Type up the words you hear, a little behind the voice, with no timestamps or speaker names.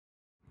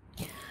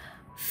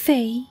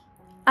Faye,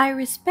 I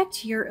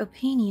respect your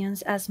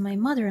opinions as my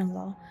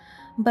mother-in-law,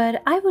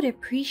 but I would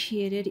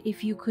appreciate it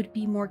if you could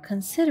be more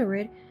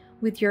considerate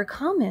with your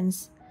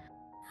comments.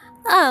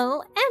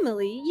 Oh,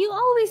 Emily, you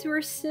always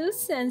were so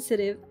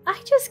sensitive. I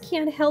just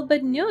can't help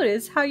but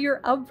notice how your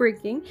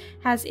upbringing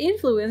has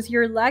influenced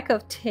your lack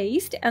of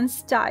taste and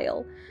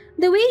style.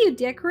 The way you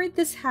decorate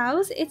this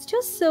house, it's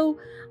just so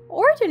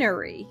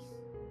ordinary.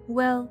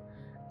 Well,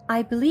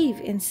 I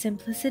believe in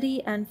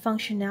simplicity and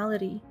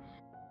functionality.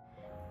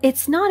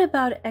 It's not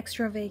about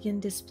extravagant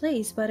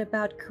displays, but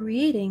about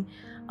creating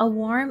a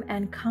warm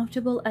and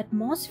comfortable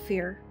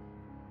atmosphere.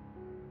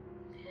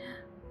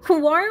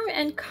 Warm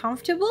and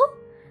comfortable?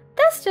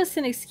 That's just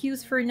an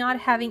excuse for not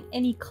having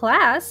any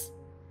class.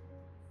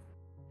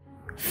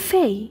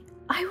 Faye,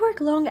 I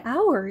work long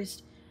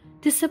hours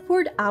to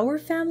support our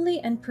family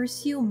and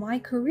pursue my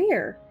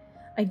career.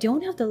 I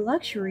don't have the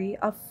luxury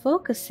of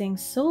focusing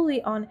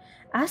solely on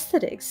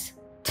aesthetics.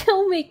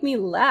 Don't make me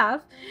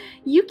laugh.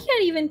 You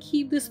can't even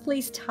keep this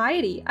place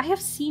tidy. I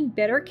have seen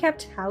better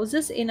kept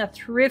houses in a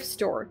thrift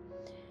store.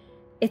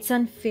 It's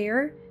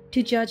unfair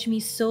to judge me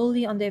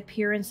solely on the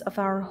appearance of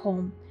our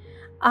home.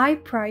 I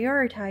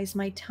prioritize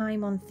my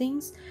time on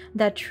things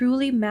that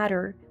truly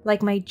matter,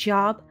 like my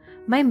job,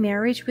 my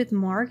marriage with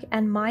Mark,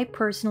 and my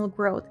personal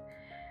growth.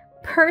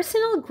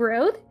 Personal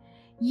growth?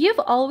 You've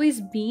always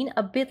been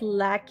a bit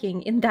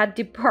lacking in that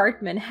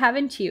department,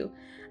 haven't you?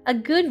 A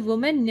good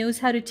woman knows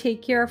how to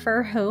take care of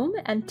her home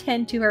and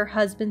tend to her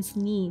husband's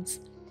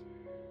needs.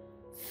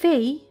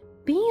 Faye,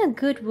 being a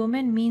good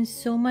woman means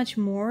so much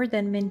more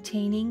than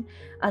maintaining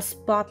a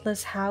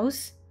spotless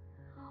house.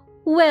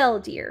 Well,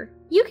 dear,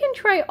 you can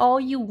try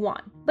all you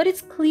want, but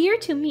it's clear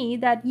to me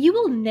that you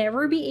will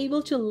never be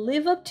able to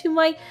live up to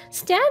my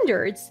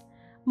standards.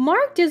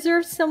 Mark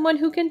deserves someone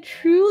who can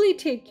truly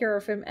take care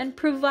of him and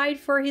provide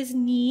for his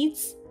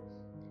needs.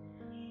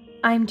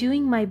 I'm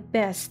doing my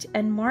best,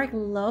 and Mark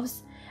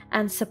loves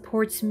and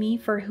supports me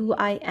for who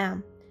I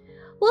am.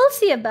 We'll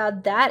see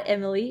about that,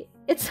 Emily.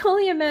 It's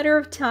only a matter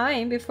of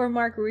time before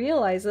Mark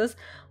realizes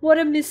what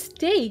a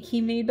mistake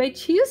he made by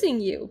choosing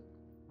you.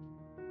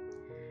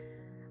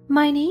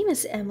 My name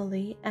is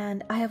Emily,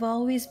 and I have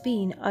always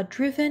been a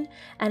driven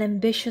and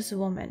ambitious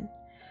woman.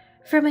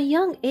 From a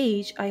young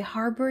age, I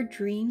harbored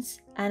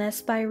dreams and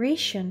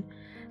aspiration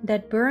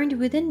that burned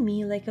within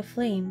me like a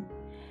flame.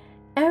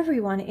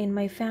 Everyone in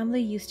my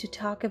family used to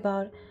talk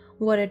about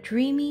what a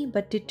dreamy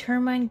but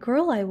determined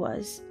girl I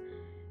was.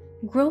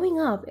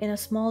 Growing up in a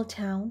small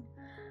town,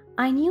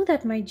 I knew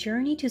that my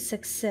journey to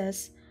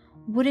success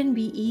wouldn't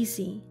be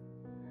easy,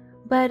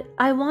 but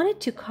I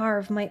wanted to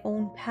carve my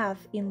own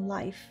path in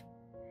life.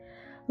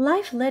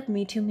 Life led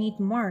me to meet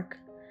Mark,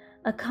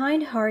 a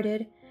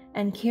kind-hearted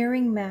and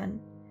caring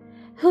man,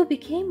 who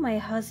became my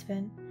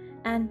husband,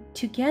 and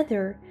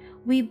together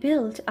we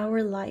built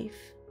our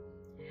life.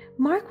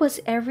 Mark was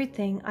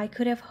everything I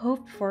could have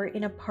hoped for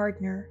in a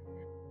partner.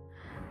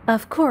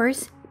 Of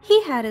course,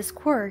 he had his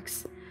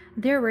quirks.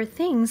 There were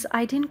things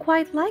I didn't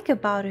quite like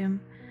about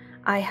him.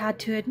 I had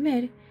to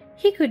admit,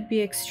 he could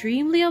be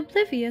extremely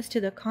oblivious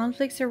to the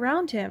conflicts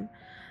around him,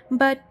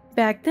 but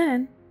back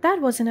then,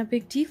 that wasn't a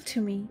big deal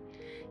to me.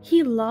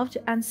 He loved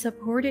and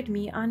supported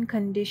me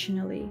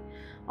unconditionally,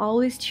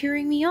 always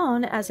cheering me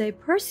on as I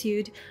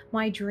pursued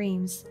my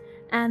dreams,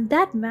 and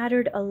that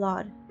mattered a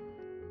lot.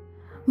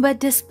 But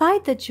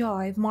despite the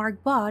joy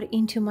Mark brought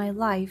into my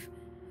life,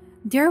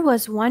 there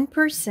was one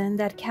person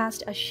that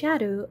cast a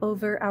shadow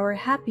over our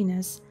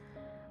happiness: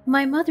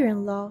 my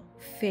mother-in-law,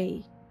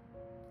 Faye.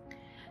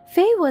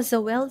 Faye was a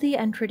wealthy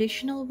and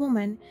traditional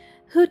woman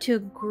who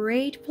took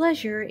great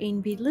pleasure in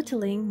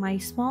belittling my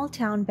small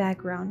town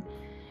background.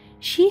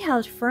 She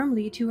held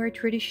firmly to her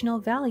traditional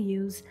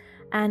values,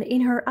 and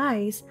in her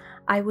eyes,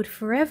 I would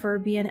forever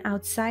be an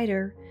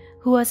outsider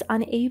who was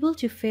unable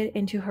to fit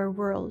into her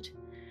world.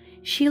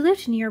 She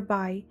lived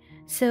nearby,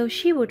 so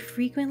she would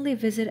frequently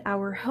visit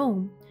our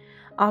home,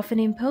 often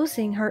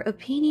imposing her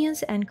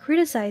opinions and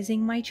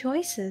criticizing my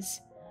choices.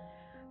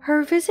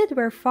 Her visits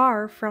were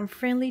far from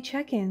friendly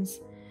check-ins.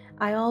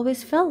 I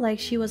always felt like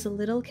she was a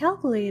little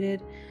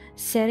calculated,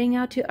 setting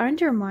out to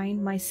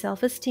undermine my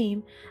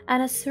self-esteem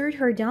and assert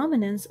her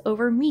dominance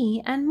over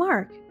me and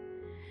Mark.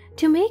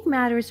 To make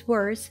matters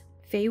worse,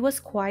 Faye was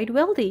quite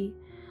wealthy.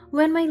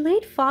 When my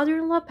late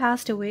father-in-law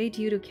passed away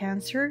due to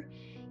cancer,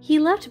 he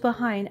left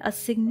behind a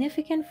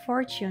significant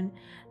fortune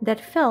that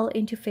fell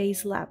into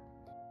Faye's lap.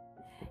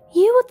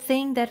 You would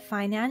think that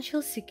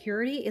financial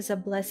security is a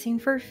blessing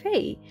for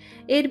Faye.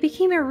 It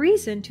became a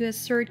reason to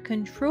assert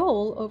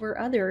control over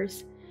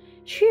others.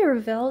 She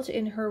reveled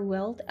in her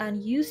wealth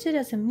and used it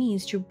as a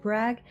means to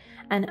brag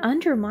and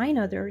undermine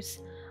others,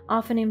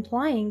 often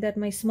implying that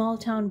my small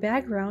town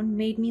background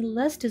made me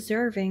less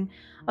deserving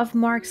of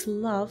Mark's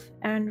love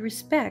and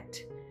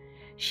respect.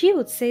 She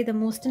would say the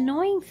most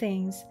annoying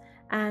things,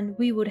 and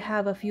we would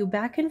have a few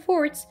back and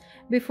forths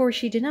before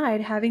she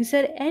denied having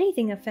said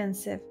anything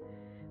offensive.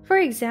 For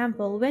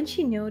example, when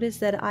she noticed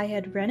that I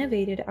had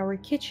renovated our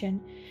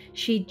kitchen,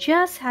 she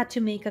just had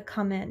to make a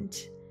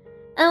comment.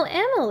 Oh,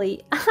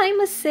 Emily, I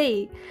must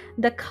say,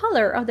 the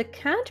color of the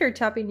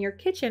countertop in your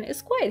kitchen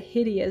is quite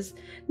hideous.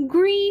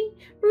 Green?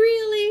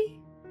 Really?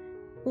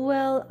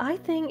 Well, I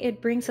think it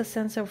brings a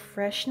sense of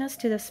freshness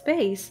to the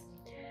space.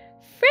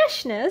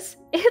 Freshness?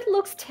 It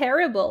looks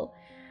terrible.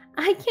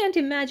 I can't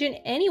imagine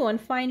anyone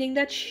finding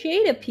that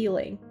shade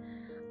appealing.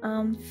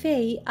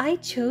 Faye, I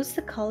chose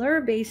the color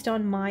based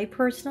on my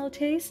personal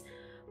taste.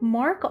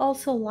 Mark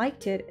also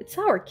liked it. It's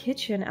our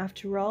kitchen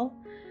after all.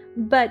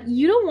 But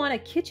you don't want a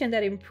kitchen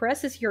that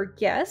impresses your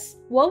guests?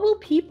 What will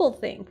people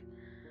think?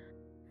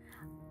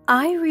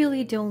 I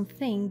really don't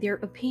think their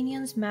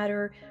opinions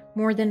matter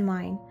more than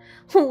mine.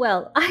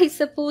 Well, I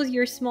suppose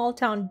your small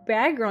town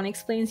background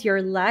explains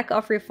your lack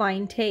of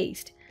refined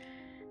taste.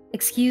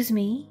 Excuse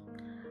me?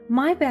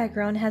 My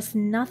background has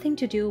nothing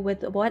to do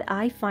with what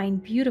I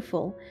find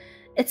beautiful.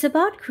 It's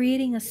about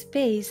creating a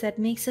space that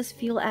makes us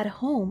feel at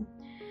home.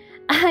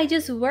 I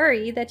just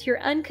worry that your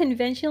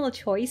unconventional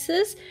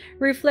choices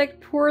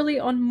reflect poorly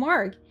on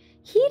Mark.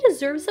 He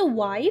deserves a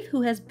wife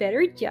who has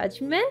better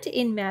judgment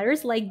in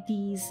matters like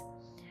these.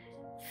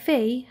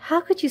 Faye, how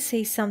could you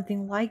say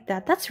something like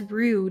that? That's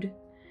rude.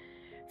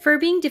 For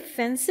being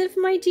defensive,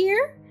 my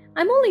dear?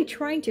 I'm only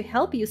trying to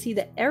help you see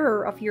the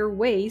error of your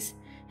ways.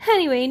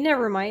 Anyway,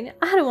 never mind.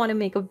 I don't want to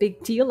make a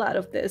big deal out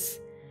of this.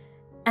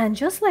 And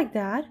just like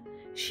that,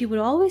 she would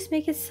always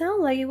make it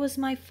sound like it was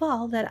my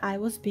fault that I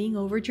was being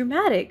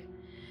overdramatic.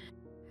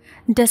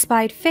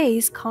 Despite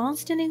Faye's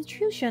constant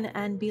intrusion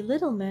and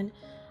belittlement,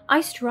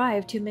 I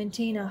strive to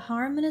maintain a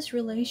harmonious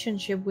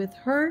relationship with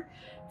her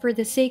for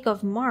the sake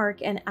of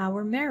Mark and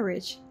our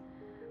marriage.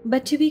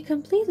 But to be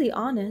completely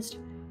honest,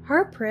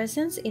 her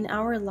presence in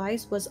our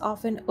lives was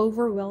often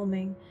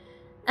overwhelming,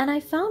 and I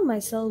found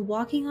myself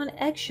walking on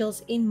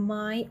eggshells in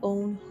my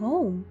own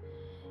home.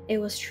 It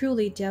was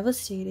truly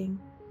devastating.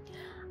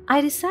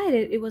 I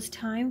decided it was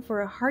time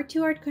for a heart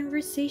to heart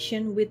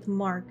conversation with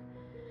Mark.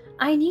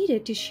 I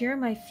needed to share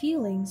my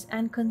feelings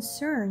and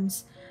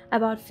concerns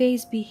about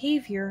Faye's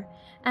behavior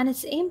and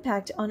its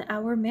impact on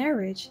our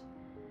marriage.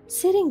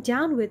 Sitting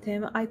down with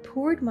him, I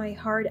poured my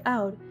heart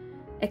out,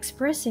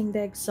 expressing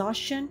the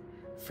exhaustion,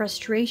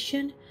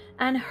 frustration,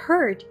 and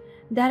hurt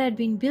that had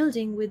been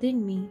building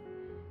within me.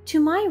 To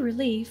my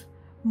relief,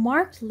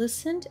 Mark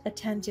listened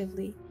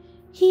attentively.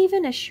 He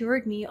even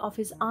assured me of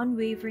his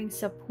unwavering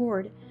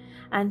support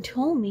and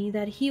told me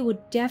that he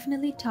would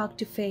definitely talk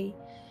to Faye,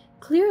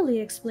 clearly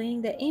explaining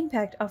the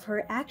impact of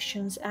her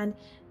actions and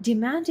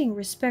demanding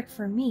respect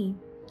for me.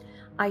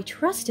 I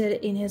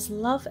trusted in his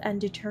love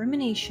and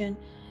determination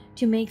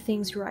to make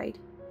things right.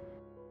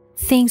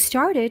 Things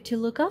started to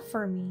look up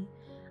for me.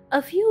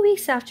 A few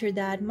weeks after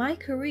that, my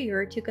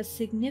career took a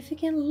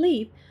significant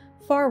leap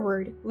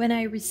forward when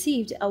I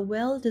received a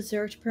well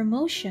deserved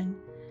promotion.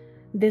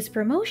 This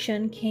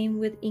promotion came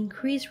with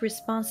increased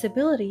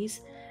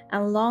responsibilities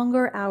and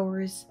longer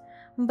hours,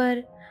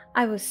 but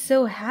I was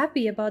so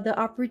happy about the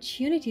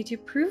opportunity to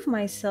prove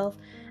myself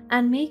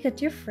and make a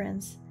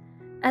difference.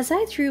 As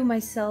I threw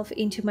myself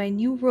into my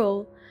new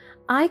role,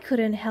 I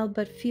couldn't help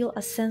but feel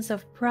a sense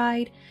of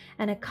pride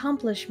and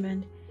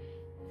accomplishment.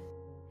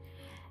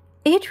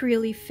 It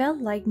really felt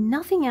like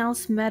nothing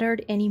else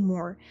mattered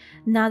anymore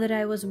now that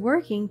I was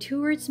working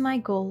towards my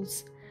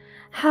goals.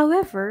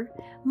 However,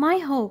 my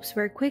hopes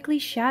were quickly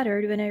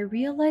shattered when I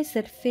realized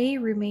that Faye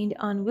remained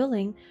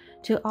unwilling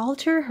to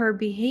alter her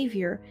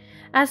behavior.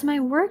 As my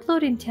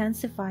workload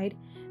intensified,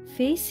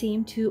 Faye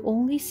seemed to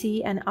only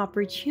see an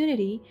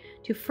opportunity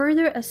to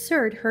further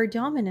assert her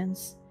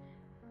dominance.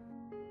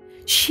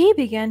 She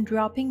began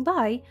dropping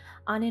by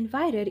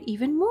uninvited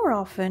even more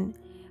often,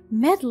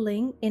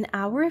 meddling in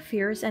our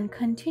affairs and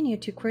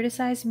continued to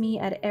criticize me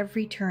at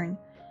every turn.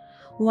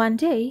 One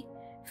day,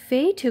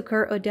 Faye took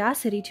her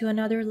audacity to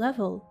another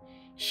level.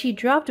 She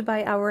dropped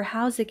by our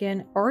house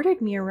again,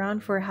 ordered me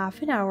around for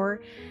half an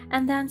hour,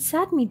 and then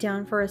sat me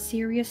down for a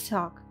serious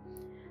talk.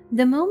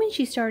 The moment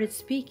she started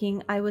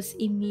speaking, I was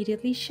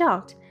immediately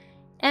shocked.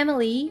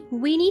 Emily,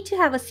 we need to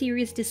have a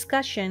serious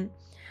discussion.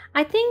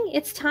 I think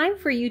it's time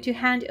for you to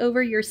hand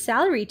over your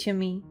salary to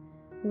me.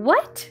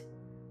 What?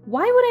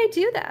 Why would I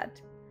do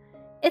that?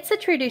 It's a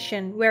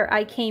tradition where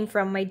I came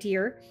from, my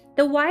dear.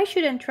 The wife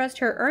should entrust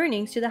her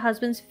earnings to the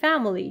husband's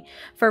family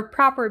for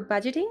proper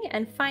budgeting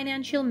and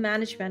financial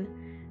management.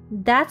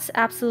 That's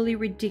absolutely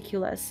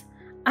ridiculous.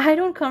 I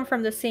don't come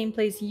from the same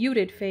place you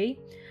did, Faye.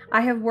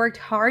 I have worked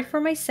hard for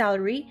my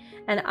salary,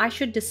 and I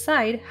should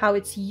decide how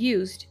it's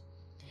used.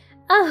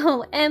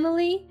 Oh,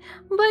 Emily,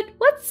 but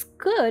what's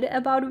good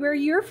about where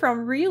you're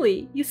from,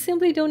 really? You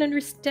simply don't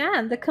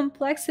understand the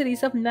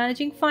complexities of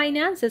managing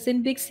finances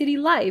in big city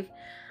life.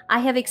 I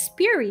have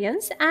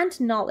experience and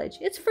knowledge.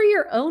 It's for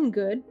your own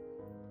good.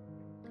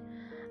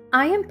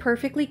 I am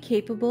perfectly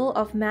capable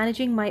of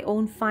managing my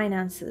own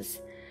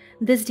finances.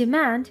 This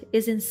demand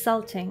is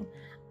insulting.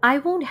 I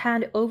won't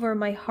hand over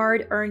my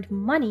hard earned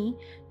money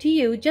to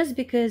you just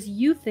because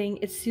you think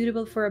it's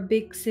suitable for a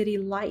big city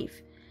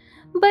life.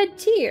 But,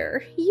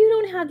 dear, you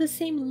don't have the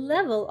same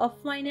level of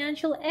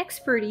financial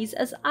expertise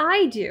as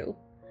I do.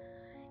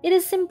 It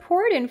is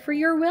important for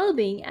your well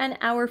being and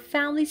our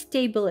family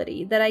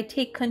stability that I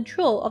take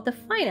control of the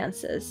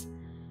finances.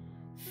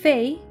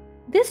 Faye,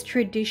 this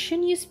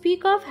tradition you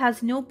speak of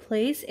has no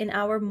place in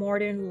our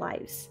modern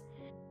lives.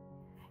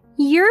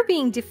 You're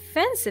being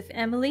defensive,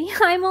 Emily.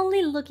 I'm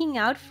only looking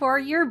out for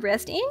your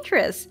best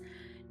interests.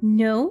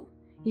 No,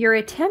 you're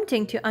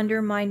attempting to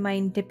undermine my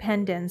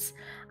independence.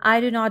 I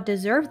do not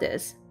deserve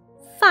this.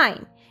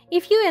 Fine.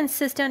 If you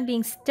insist on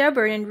being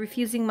stubborn and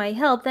refusing my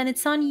help, then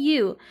it's on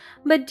you.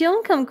 But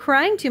don't come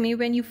crying to me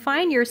when you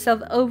find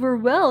yourself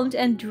overwhelmed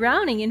and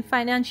drowning in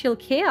financial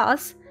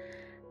chaos.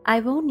 I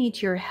won't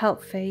need your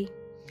help, Faye.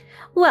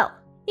 Well,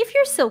 if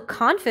you're so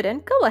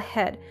confident, go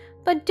ahead.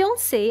 But don't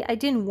say I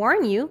didn't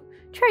warn you.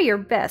 Try your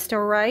best,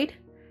 alright?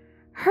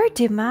 Her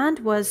demand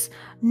was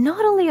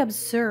not only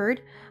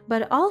absurd,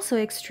 but also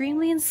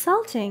extremely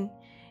insulting.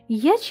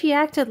 Yet she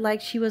acted like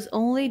she was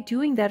only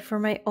doing that for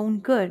my own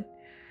good.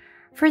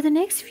 For the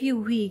next few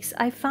weeks,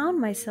 I found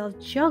myself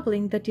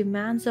juggling the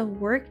demands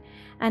of work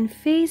and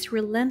Faye's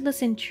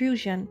relentless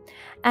intrusion,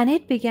 and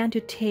it began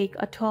to take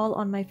a toll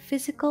on my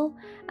physical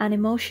and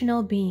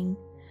emotional being.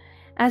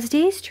 As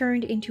days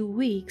turned into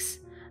weeks,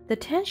 the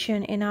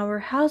tension in our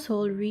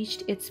household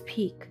reached its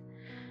peak.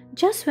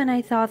 Just when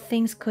I thought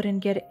things couldn't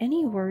get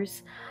any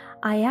worse,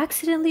 I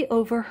accidentally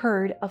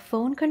overheard a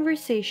phone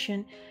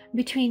conversation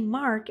between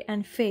Mark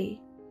and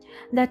Faye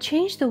that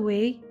changed the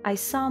way I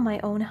saw my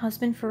own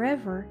husband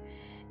forever.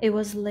 It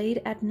was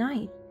late at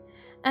night,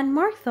 and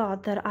Mark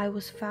thought that I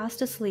was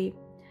fast asleep.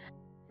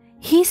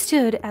 He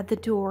stood at the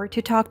door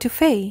to talk to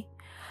Faye,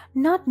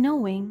 not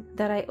knowing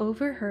that I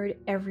overheard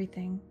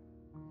everything.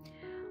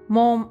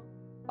 Mom,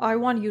 I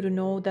want you to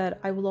know that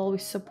I will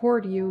always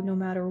support you no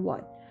matter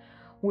what.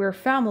 We're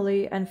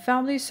family and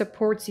family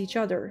supports each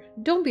other.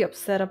 Don't be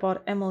upset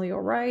about Emily,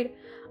 alright?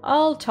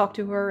 I'll talk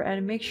to her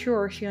and make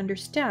sure she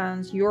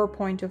understands your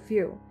point of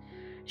view.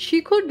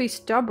 She could be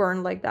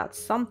stubborn like that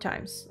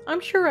sometimes.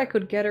 I'm sure I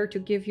could get her to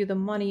give you the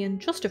money in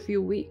just a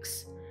few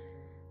weeks.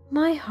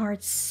 My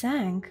heart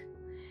sank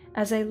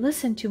as I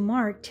listened to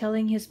Mark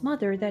telling his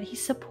mother that he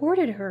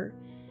supported her.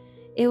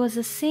 It was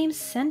the same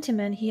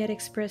sentiment he had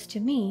expressed to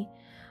me,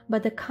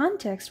 but the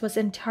context was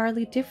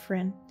entirely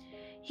different.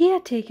 He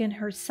had taken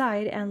her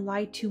side and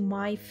lied to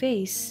my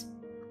face.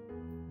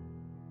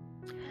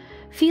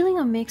 Feeling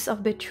a mix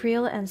of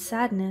betrayal and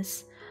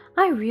sadness,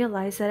 I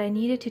realized that I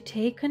needed to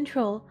take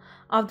control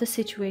of the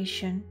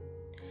situation.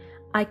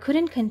 I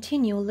couldn't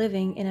continue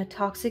living in a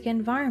toxic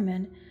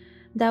environment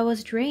that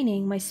was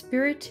draining my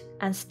spirit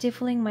and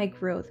stifling my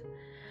growth.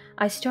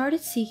 I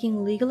started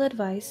seeking legal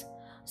advice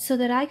so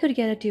that I could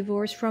get a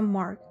divorce from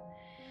Mark.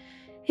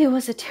 It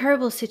was a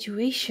terrible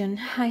situation.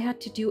 I had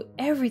to do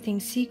everything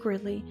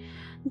secretly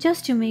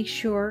just to make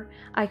sure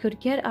I could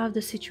get out of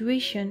the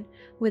situation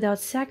without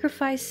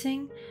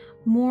sacrificing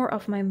more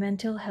of my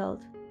mental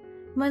health.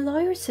 My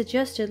lawyer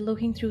suggested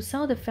looking through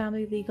some of the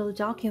family legal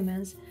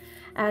documents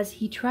as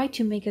he tried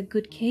to make a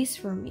good case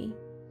for me.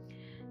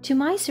 To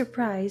my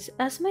surprise,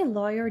 as my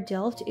lawyer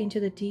delved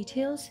into the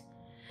details,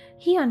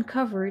 he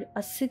uncovered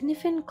a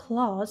significant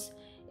clause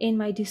in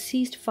my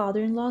deceased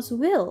father-in-law's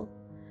will.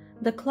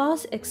 The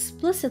clause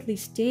explicitly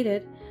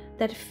stated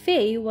that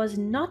Faye was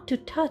not to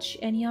touch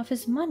any of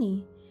his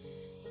money.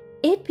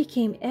 It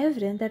became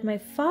evident that my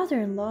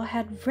father-in-law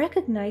had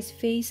recognized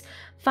Faye's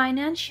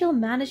financial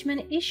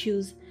management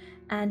issues,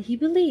 and he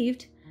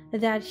believed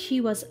that she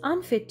was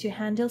unfit to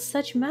handle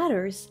such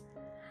matters.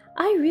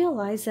 I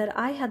realized that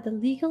I had the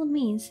legal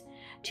means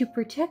to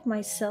protect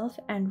myself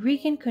and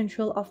regain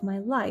control of my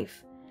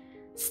life.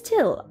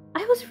 Still,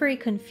 I was very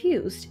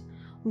confused.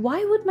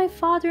 Why would my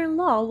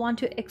father-in-law want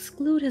to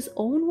exclude his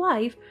own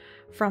wife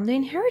from the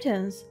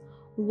inheritance?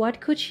 What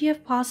could she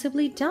have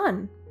possibly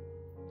done?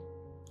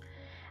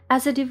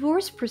 As the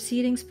divorce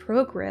proceedings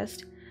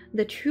progressed,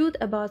 the truth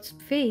about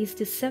Faye's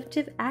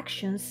deceptive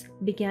actions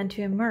began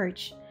to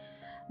emerge.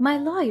 My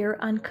lawyer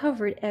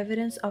uncovered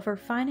evidence of her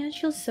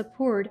financial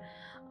support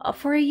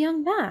for a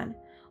young man,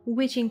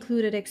 which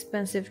included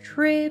expensive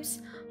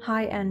trips,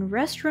 high-end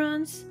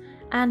restaurants,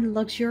 and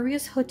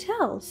luxurious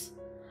hotels.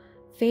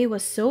 Faye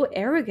was so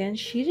arrogant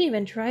she didn't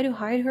even try to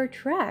hide her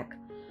track.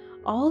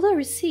 All the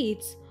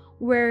receipts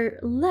were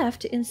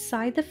left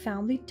inside the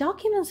family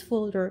documents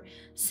folder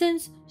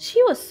since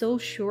she was so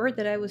sure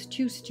that I was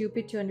too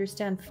stupid to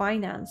understand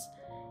finance.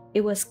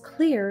 It was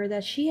clear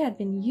that she had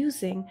been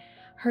using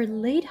her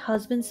late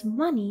husband's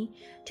money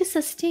to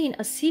sustain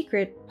a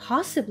secret,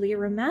 possibly a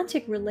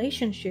romantic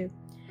relationship.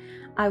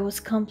 I was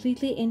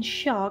completely in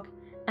shock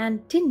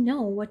and didn't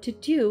know what to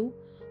do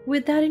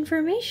with that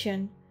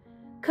information.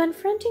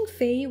 Confronting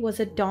Faye was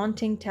a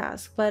daunting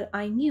task, but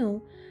I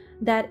knew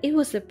that it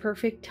was the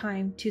perfect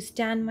time to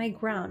stand my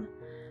ground.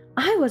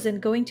 I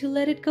wasn't going to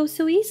let it go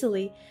so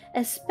easily,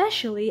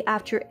 especially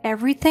after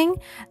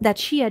everything that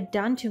she had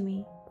done to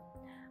me.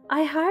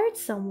 I hired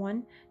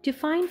someone to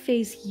find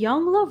Faye's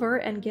young lover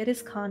and get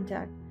his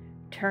contact.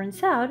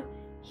 Turns out,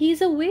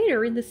 he's a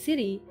waiter in the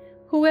city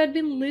who had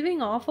been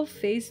living off of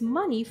Faye's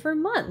money for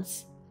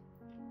months.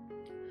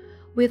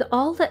 With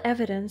all the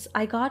evidence,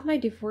 I got my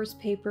divorce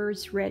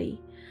papers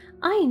ready.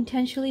 I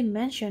intentionally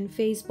mentioned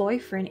Faye's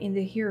boyfriend in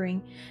the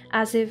hearing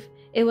as if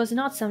it was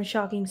not some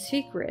shocking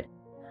secret.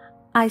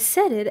 I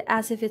said it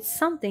as if it's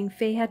something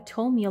Faye had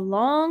told me a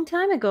long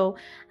time ago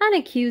and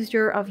accused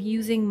her of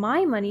using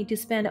my money to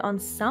spend on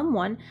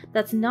someone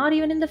that's not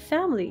even in the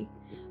family.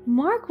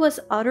 Mark was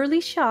utterly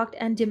shocked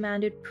and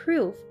demanded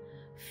proof.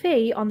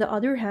 Faye, on the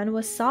other hand,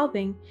 was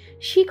sobbing.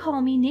 She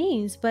called me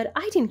names, but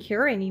I didn't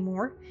care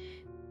anymore.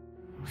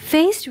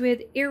 Faced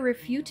with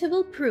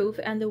irrefutable proof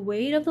and the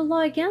weight of the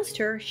law against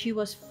her, she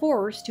was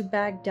forced to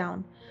back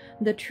down.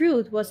 The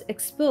truth was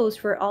exposed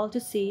for all to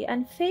see,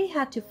 and Faye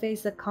had to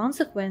face the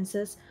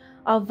consequences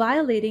of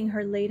violating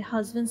her late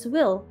husband's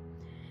will.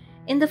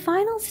 In the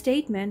final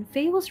statement,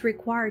 Faye was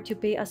required to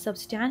pay a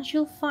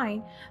substantial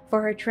fine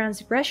for her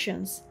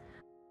transgressions.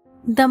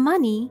 The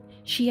money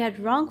she had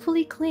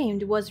wrongfully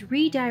claimed was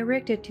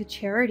redirected to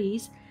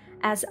charities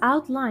as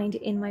outlined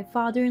in my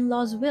father in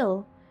law's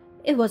will.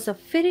 It was a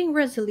fitting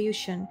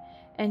resolution,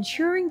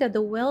 ensuring that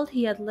the wealth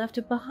he had left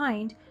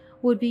behind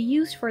would be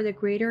used for the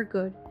greater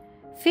good.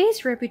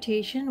 Faye's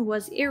reputation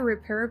was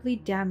irreparably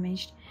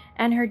damaged,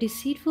 and her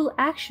deceitful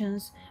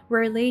actions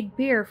were laid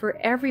bare for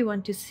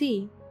everyone to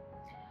see.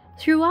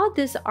 Throughout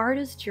this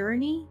arduous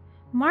journey,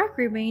 Mark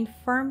remained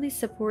firmly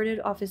supportive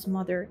of his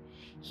mother.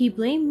 He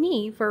blamed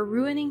me for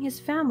ruining his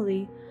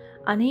family,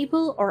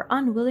 unable or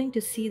unwilling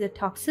to see the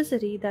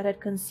toxicity that had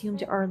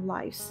consumed our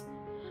lives.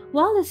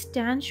 While his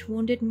stance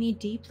wounded me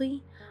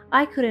deeply,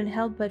 I couldn't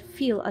help but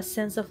feel a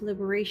sense of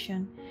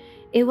liberation.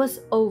 It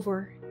was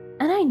over,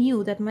 and I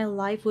knew that my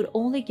life would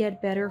only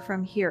get better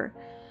from here.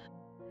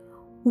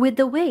 With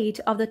the weight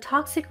of the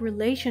toxic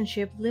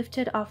relationship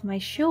lifted off my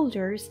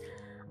shoulders,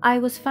 I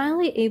was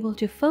finally able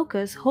to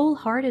focus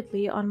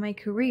wholeheartedly on my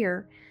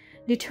career,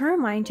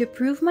 determined to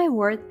prove my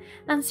worth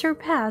and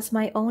surpass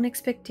my own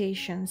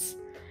expectations.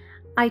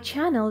 I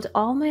channeled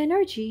all my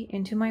energy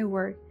into my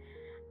work.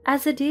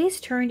 As the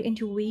days turned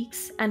into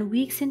weeks and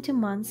weeks into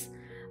months,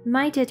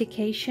 my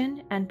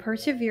dedication and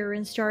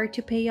perseverance started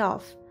to pay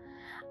off.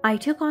 I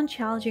took on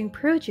challenging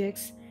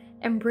projects,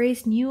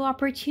 embraced new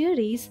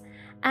opportunities,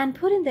 and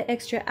put in the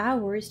extra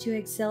hours to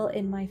excel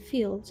in my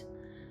field.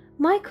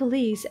 My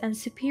colleagues and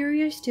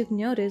superiors took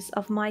notice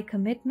of my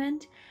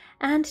commitment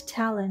and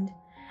talent,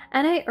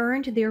 and I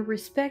earned their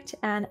respect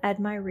and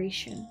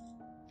admiration.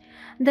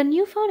 The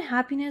newfound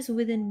happiness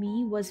within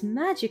me was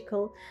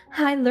magical.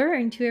 I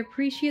learned to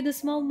appreciate the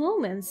small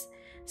moments,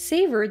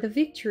 savor the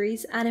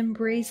victories, and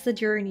embrace the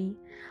journey.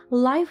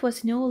 Life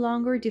was no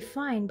longer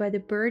defined by the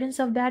burdens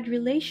of bad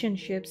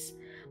relationships,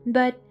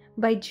 but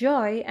by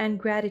joy and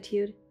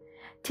gratitude.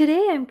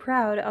 Today I'm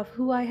proud of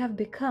who I have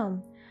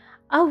become,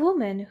 a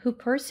woman who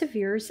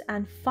perseveres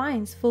and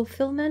finds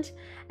fulfillment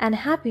and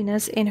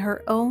happiness in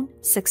her own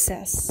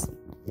success.